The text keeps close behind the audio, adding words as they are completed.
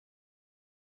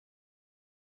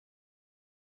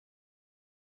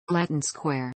Latin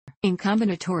square. In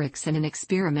combinatorics and in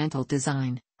experimental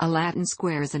design, a Latin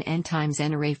square is an n times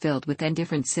n array filled with n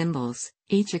different symbols,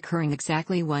 each occurring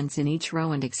exactly once in each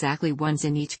row and exactly once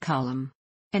in each column.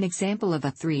 An example of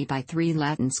a 3 by 3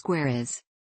 Latin square is.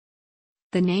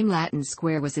 The name Latin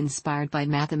square was inspired by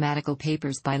mathematical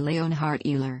papers by Leonhard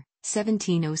Euler,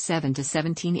 1707 to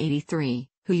 1783,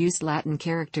 who used Latin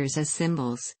characters as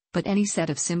symbols, but any set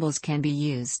of symbols can be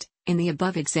used. In the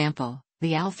above example,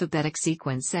 the alphabetic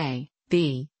sequence A,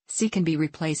 B, C can be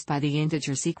replaced by the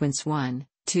integer sequence 1,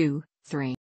 2,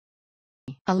 3.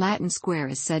 A Latin square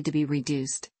is said to be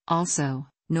reduced, also,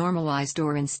 normalized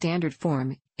or in standard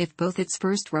form, if both its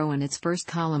first row and its first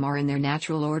column are in their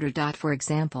natural order. For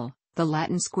example, the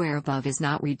Latin square above is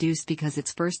not reduced because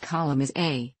its first column is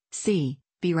A, C,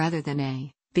 B rather than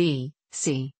A, B,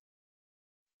 C.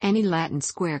 Any Latin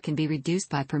square can be reduced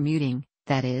by permuting,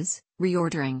 that is,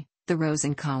 reordering, the rows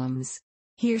and columns.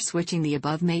 Here switching the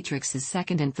above matrix's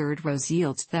second and third rows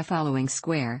yields the following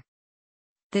square.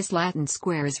 This Latin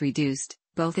square is reduced,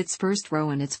 both its first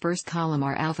row and its first column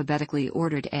are alphabetically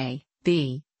ordered A,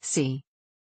 B, C.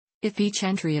 If each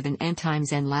entry of an n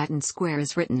times n Latin square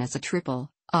is written as a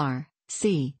triple, R,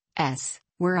 C, S,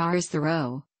 where R is the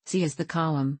row, C is the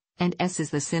column, and S is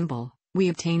the symbol, we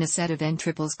obtain a set of n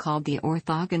triples called the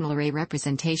orthogonal array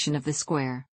representation of the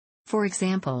square. For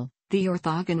example, the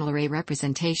orthogonal array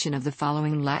representation of the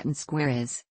following Latin square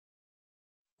is,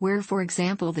 where for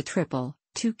example the triple,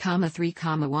 2, 3,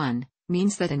 1,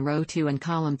 means that in row 2 and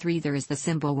column 3 there is the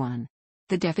symbol 1.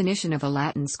 The definition of a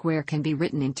Latin square can be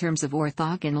written in terms of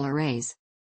orthogonal arrays.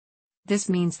 This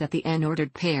means that the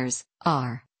n-ordered pairs,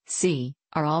 R, C,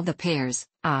 are all the pairs,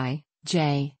 I,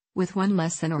 J, with 1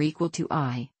 less than or equal to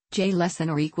I, J less than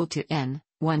or equal to n,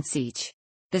 once each.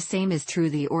 The same is true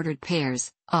the ordered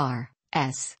pairs, R,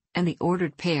 S, and the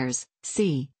ordered pairs,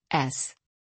 C, S.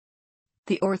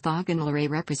 The orthogonal array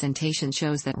representation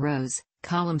shows that rows,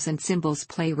 columns and symbols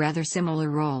play rather similar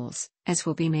roles, as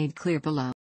will be made clear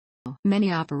below.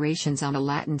 Many operations on a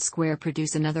Latin square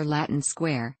produce another Latin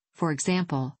square, for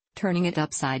example, turning it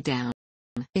upside down.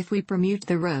 If we permute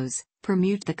the rows,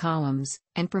 permute the columns,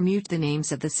 and permute the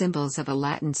names of the symbols of a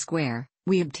Latin square,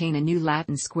 we obtain a new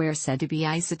Latin square said to be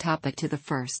isotopic to the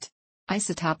first.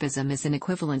 Isotopism is an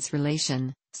equivalence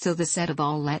relation, so the set of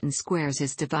all Latin squares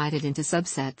is divided into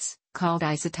subsets, called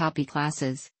isotopy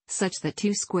classes, such that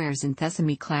two squares in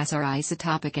Thesemy class are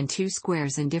isotopic and two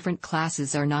squares in different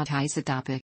classes are not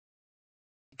isotopic.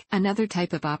 Another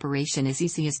type of operation is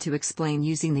easiest to explain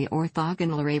using the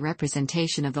orthogonal array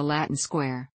representation of the Latin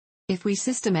square. If we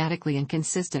systematically and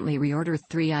consistently reorder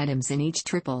 3 items in each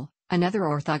triple, another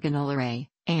orthogonal array,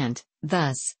 and,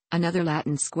 thus, another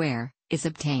Latin square, is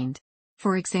obtained.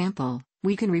 For example,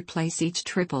 we can replace each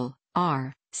triple,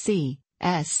 R, C,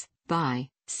 S, by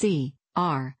C,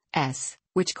 R, S,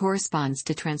 which corresponds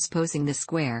to transposing the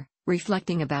square,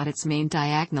 reflecting about its main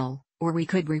diagonal, or we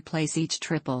could replace each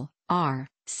triple, R,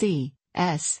 C,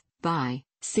 S, by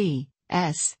C,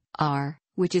 S, R,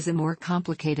 which is a more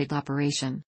complicated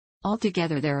operation.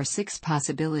 Altogether there are 6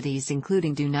 possibilities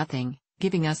including do nothing,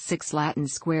 giving us 6 Latin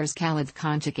squares called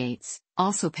conjugates,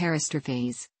 also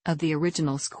peristrophes, of the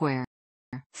original square.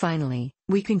 Finally,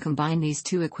 we can combine these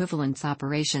two equivalence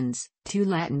operations. 2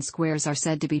 Latin squares are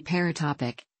said to be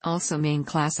paratopic, also main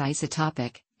class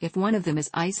isotopic, if one of them is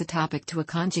isotopic to a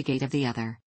conjugate of the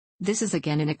other. This is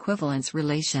again an equivalence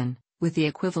relation, with the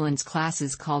equivalence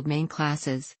classes called main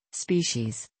classes,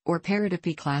 species, or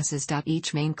paratopy classes.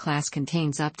 Each main class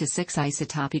contains up to 6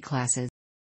 isotopy classes.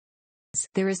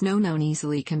 There is no known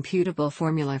easily computable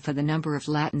formula for the number of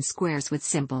Latin squares with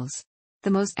symbols. The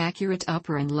most accurate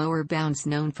upper and lower bounds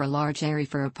known for large area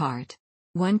for a part.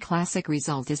 One classic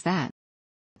result is that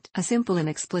a simple and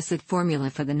explicit formula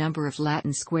for the number of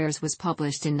Latin squares was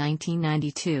published in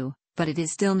 1992, but it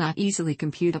is still not easily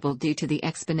computable due to the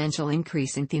exponential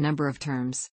increase in the number of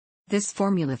terms. This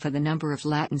formula for the number of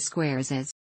Latin squares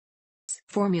is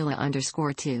formula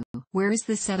 _2, where is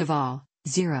the set of all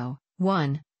 0,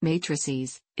 1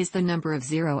 matrices, is the number of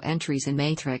 0 entries in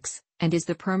matrix, and is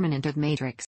the permanent of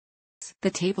matrix.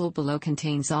 The table below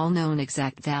contains all known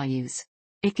exact values.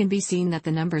 It can be seen that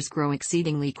the numbers grow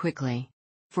exceedingly quickly.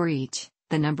 For each,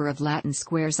 the number of Latin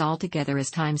squares altogether is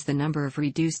times the number of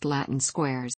reduced Latin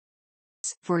squares.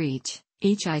 For each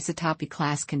isotopy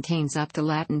class contains up to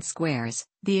Latin squares,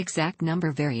 the exact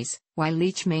number varies, while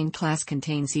each main class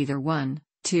contains either 1,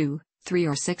 2, 3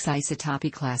 or 6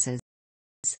 isotopy classes.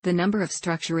 The number of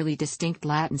structurally distinct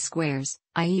Latin squares,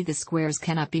 i.e. the squares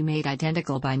cannot be made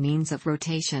identical by means of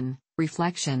rotation,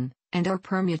 reflection, and/or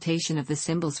permutation of the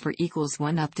symbols for equals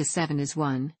 1 up to 7 is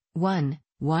 1, 1,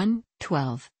 1,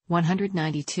 12,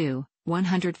 192,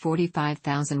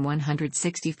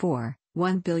 145,164,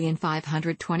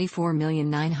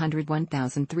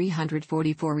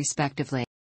 1,524,901,344 respectively.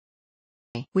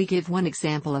 We give one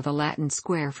example of a Latin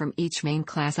square from each main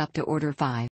class up to order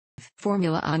 5.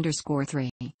 Formula_3,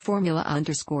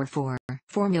 Formula_4,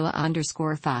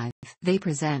 Formula_5. They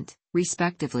present,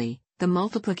 respectively, the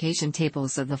multiplication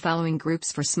tables of the following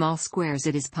groups. For small squares,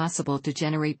 it is possible to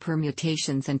generate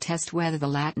permutations and test whether the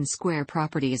Latin square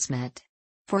property is met.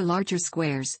 For larger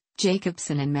squares,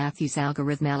 Jacobson and Matthews'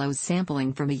 algorithm allows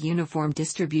sampling from a uniform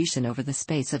distribution over the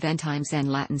space of n times n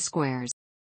Latin squares.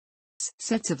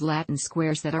 Sets of Latin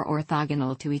squares that are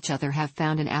orthogonal to each other have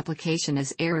found an application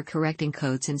as error-correcting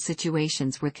codes in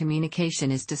situations where communication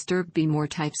is disturbed by more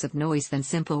types of noise than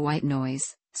simple white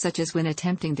noise, such as when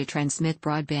attempting to transmit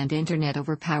broadband internet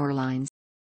over power lines.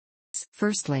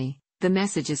 Firstly, the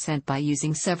message is sent by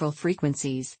using several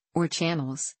frequencies, or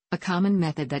channels, a common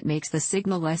method that makes the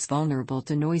signal less vulnerable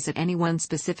to noise at any one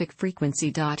specific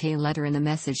frequency. A letter in the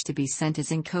message to be sent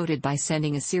is encoded by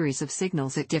sending a series of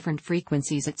signals at different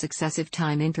frequencies at successive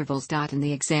time intervals. In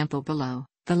the example below,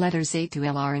 the letters A to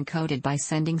L are encoded by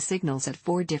sending signals at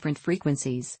 4 different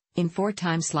frequencies, in 4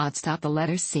 time slots. The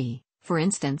letter C, for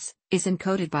instance, is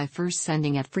encoded by first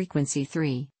sending at frequency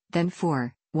 3, then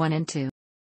 4, 1 and 2.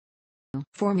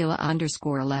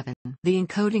 Formula_11. The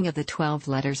encoding of the 12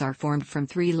 letters are formed from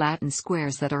 3 Latin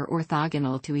squares that are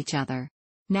orthogonal to each other.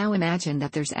 Now imagine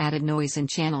that there's added noise in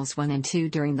channels 1 and 2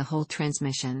 during the whole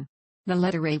transmission. The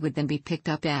letter A would then be picked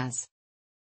up as.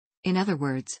 In other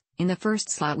words, in the first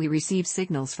slot we receive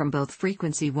signals from both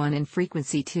frequency 1 and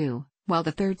frequency 2, while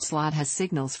the third slot has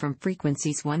signals from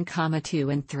frequencies 1, 2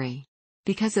 and 3.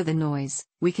 Because of the noise,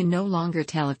 we can no longer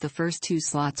tell if the first 2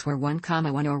 slots were 1,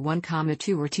 1 or 1,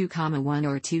 2 or 2, 1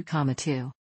 or 2,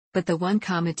 2. But the 1,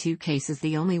 2 case is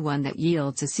the only one that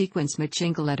yields a sequence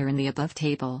matching a letter in the above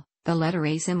table, the letter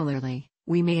A. Similarly,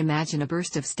 we may imagine a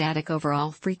burst of static over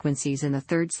all frequencies in the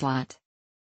third slot.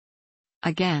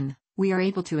 Again, we are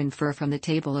able to infer from the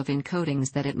table of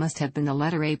encodings that it must have been the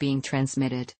letter A being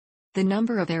transmitted. The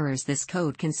number of errors this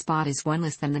code can spot is 1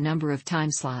 less than the number of time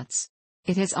slots.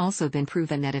 It has also been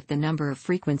proven that if the number of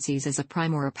frequencies is a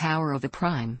prime or a power of a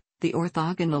prime, the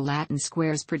orthogonal Latin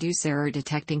squares produce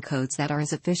error-detecting codes that are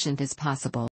as efficient as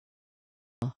possible.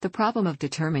 The problem of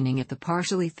determining if the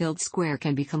partially filled square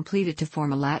can be completed to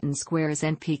form a Latin square is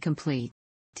NP-complete.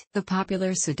 The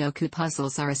popular Sudoku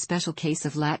puzzles are a special case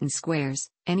of Latin squares.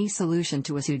 Any solution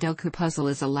to a Sudoku puzzle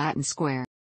is a Latin square.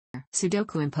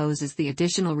 Sudoku imposes the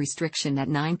additional restriction that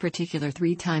 9 particular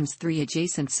 3 times 3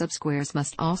 adjacent subsquares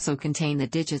must also contain the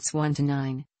digits 1 to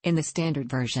 9, in the standard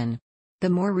version. The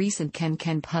more recent Ken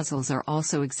puzzles are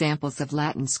also examples of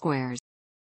Latin squares.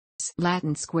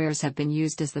 Latin squares have been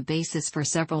used as the basis for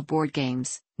several board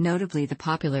games, notably the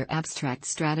popular abstract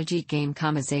strategy game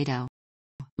Combinatorics.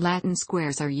 Latin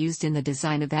squares are used in the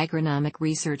design of agronomic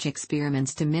research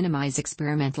experiments to minimize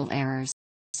experimental errors.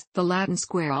 The Latin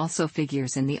square also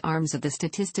figures in the arms of the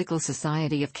Statistical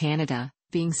Society of Canada,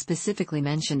 being specifically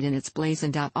mentioned in its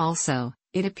blazon. Also,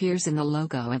 it appears in the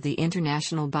logo of the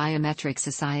International Biometric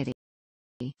Society.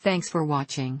 Thanks for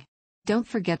watching. Don't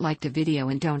forget to like the video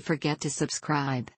and don't forget to subscribe.